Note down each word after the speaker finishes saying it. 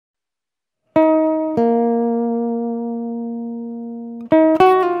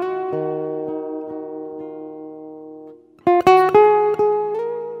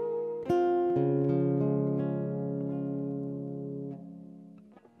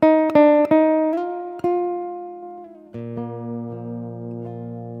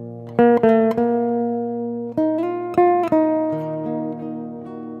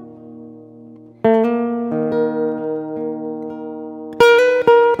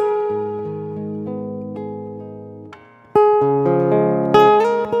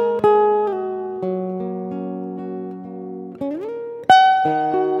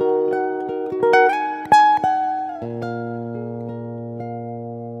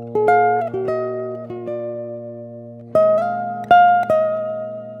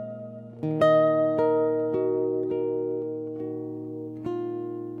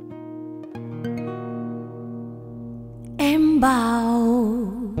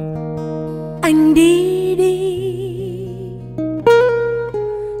anh đi đi.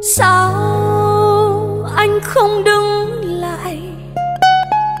 Sao anh không đứng lại?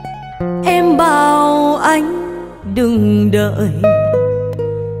 Em bảo anh đừng đợi.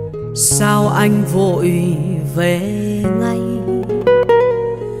 Sao anh vội về ngay?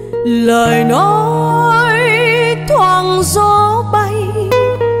 Lời nói thoảng gió bay,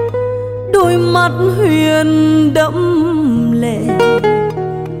 đôi mắt huyền đẫm lệ.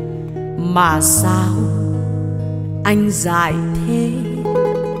 Mà sao anh dại thế,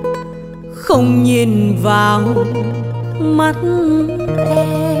 không nhìn vào mắt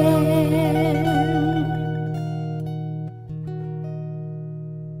em?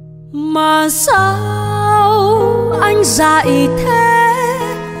 Mà sao anh dại thế,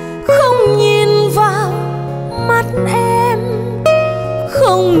 không nhìn vào mắt em,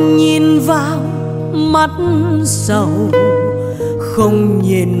 không nhìn vào mắt sầu, không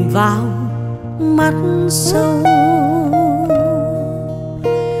nhìn vào mắt sâu.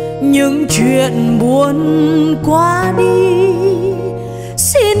 Những chuyện buồn qua đi,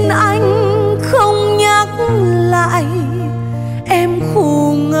 xin anh không nhắc lại. Em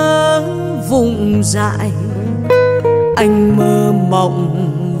khù ngơ vụng dại, anh mơ mộng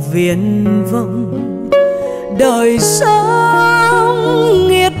viễn vông. Đời sống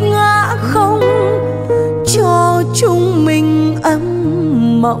nghiệt ngã không, cho chúng mình ấm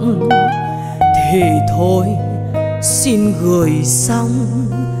mộng. Thì thôi xin gửi xong,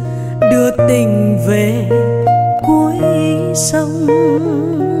 đưa tình về cuối sông.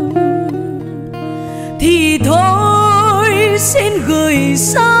 Thì thôi xin gửi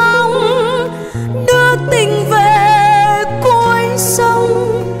xong, đưa tình về cuối sông.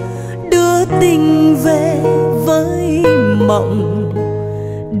 Đưa tình về với mộng,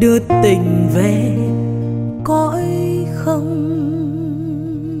 đưa tình về cõi không.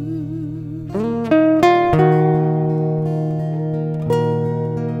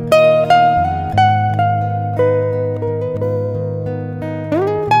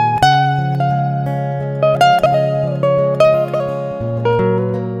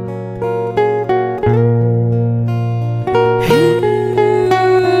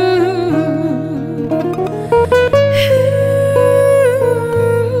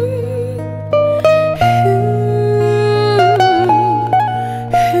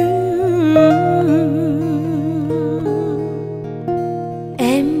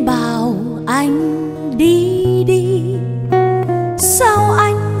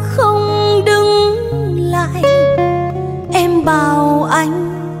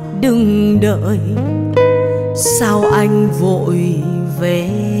 Đừng đợi, sao anh vội về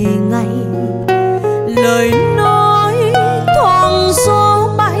ngay? Lời nói thoảng gió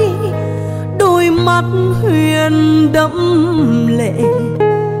bay, đôi mắt huyền đẫm lệ.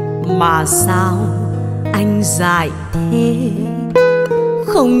 Mà sao anh dại thế,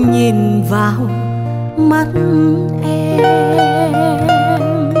 không nhìn vào mắt em?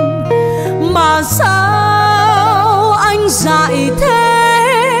 Mà sao anh dại thế,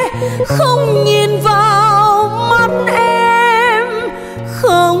 không nhìn vào mắt em,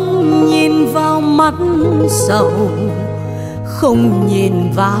 không nhìn vào mắt sầu, không nhìn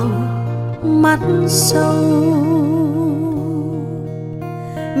vào mắt sâu.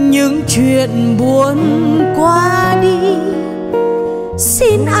 Những chuyện buồn qua đi,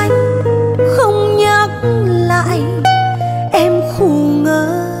 xin anh không nhắc lại. Em khù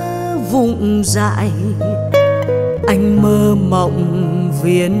ngơ vụng dại, anh mơ mộng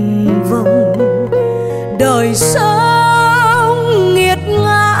viễn vông. Đời sống nghiệt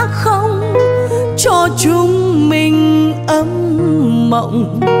ngã không, cho chúng mình ấm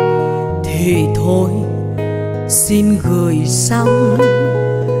mộng. Thì thôi xin gửi xong,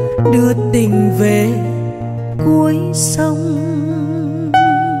 đưa tình về cuối sông.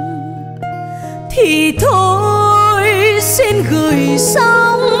 Thì thôi xin gửi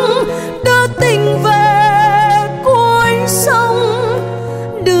xong, đưa tình về cuối sông.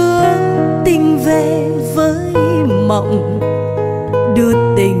 Đưa tình về với mộng, đưa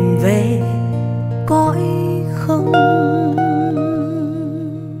tình về cõi không.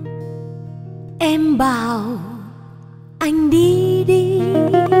 Em bảo anh đi đi,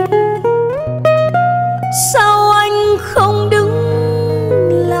 sao anh không đứng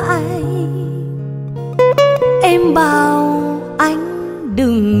lại? Em bảo anh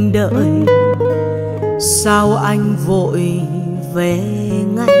đừng đợi, sao anh vội về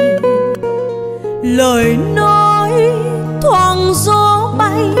ngay? Lời nói thoảng gió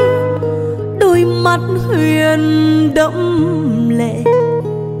bay, đôi mắt huyền đẫm lệ.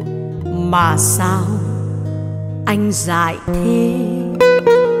 Mà sao anh dại thế,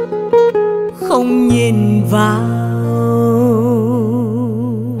 không nhìn vào